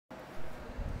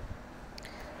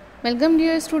Welcome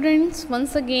dear students.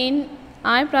 Once again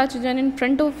I Prachijan in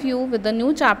front of you with the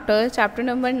new chapter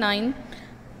number 9,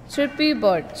 Chirpy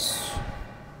birds.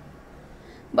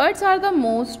 Birds are the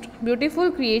most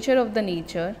beautiful creature of the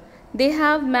nature. They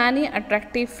have many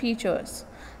attractive features.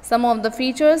 Some of the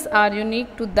features are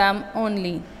unique to them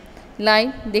only,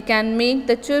 like they can make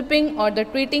the chirping or the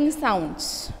tweeting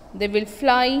sounds. They will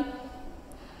fly.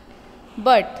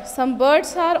 But some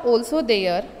birds are also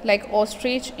there, like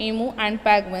ostrich, emu and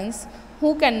penguins,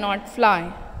 who cannot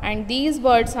fly, and these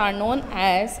birds are known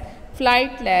as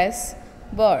flightless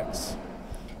birds.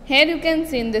 Here you can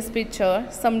see in this picture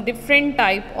some different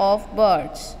type of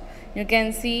birds. You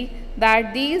can see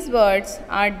that these birds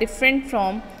are different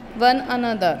from one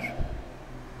another.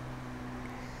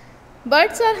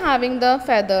 Birds are having the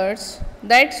feathers,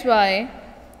 that's why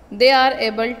they are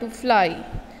able to fly.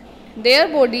 Their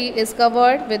body is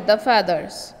covered with the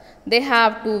feathers. They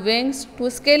have two wings, two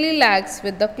scaly legs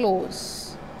with the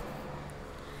claws.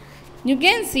 You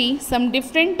can see some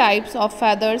different types of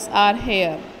feathers are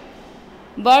here.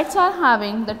 Birds are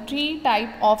having the three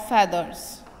types of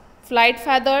feathers. Flight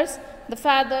feathers, the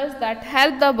feathers that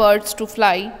help the birds to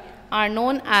fly, are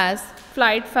known as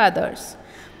flight feathers.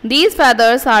 These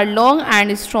feathers are long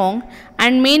and strong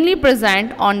and mainly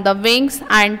present on the wings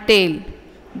and tail.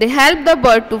 They help the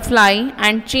bird to fly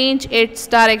and change its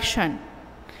direction.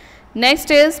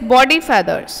 Next is body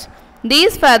feathers.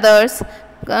 These feathers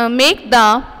protect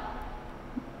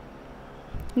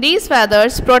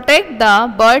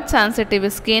the bird's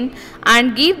sensitive skin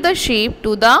and give the shape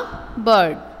to the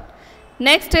bird.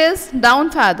 Next is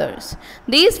down feathers.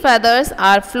 These feathers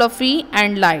are fluffy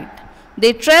and light.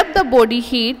 They trap the body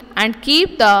heat and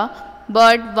keep the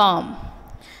bird warm.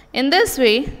 In this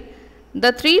way,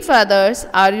 the three feathers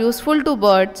are useful to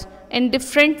birds in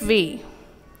different way.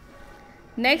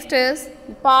 Next is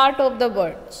part of the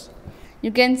birds. You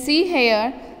can see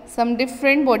here some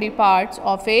different body parts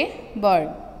of a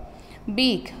bird.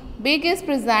 Beak. Beak is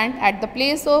present at the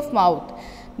place of mouth.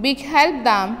 Beak help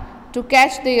them to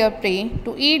catch their prey,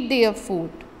 to eat their food.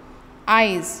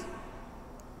 Eyes.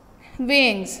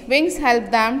 Wings. Wings help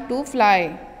them to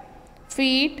fly.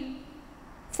 Feet,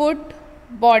 foot,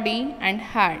 body and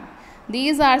head.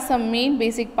 These are some main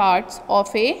basic parts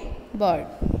of a bird.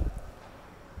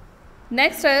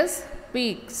 Next is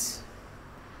beaks.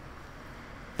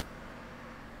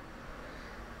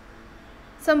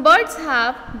 Some birds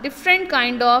have different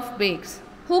kind of beaks.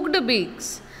 Hooked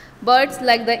beaks. Birds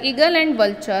like the eagle and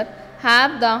vulture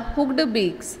have the hooked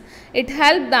beaks. It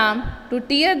helps them to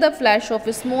tear the flesh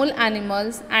of small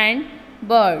animals and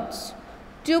birds.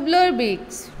 Tubular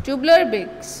beaks. Tubular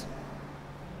beaks.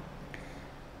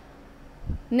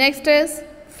 Next is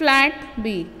flat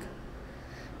beak.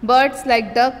 Birds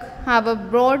like duck have a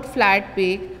broad flat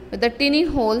beak with the tiny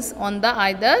holes on the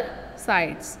either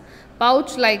sides.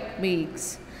 Pouch-like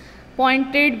beaks.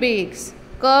 Pointed beaks,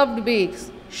 curved beaks,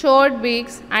 short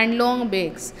beaks and long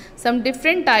beaks. Some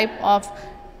different type of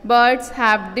birds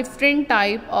have different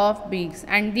type of beaks,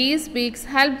 and these beaks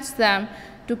helps them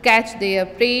to catch their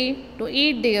prey, to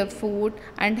eat their food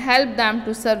and help them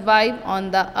to survive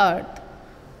on the earth.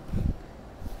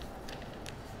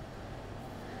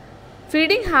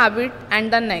 Feeding habit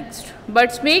and the next.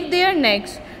 Birds make their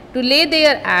nests to lay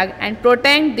their egg and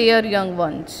protect their young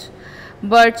ones.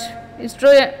 Birds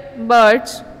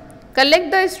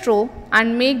collect the straw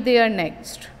and make their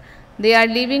nest. They are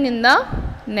living in the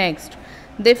nest.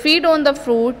 They feed on the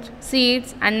fruit,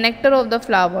 seeds and nectar of the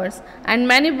flowers, and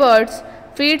many birds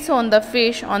feeds on the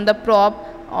fish, on the prop,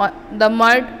 or the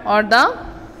mud or the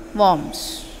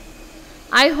worms.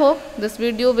 I hope this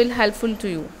video will helpful to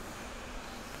you.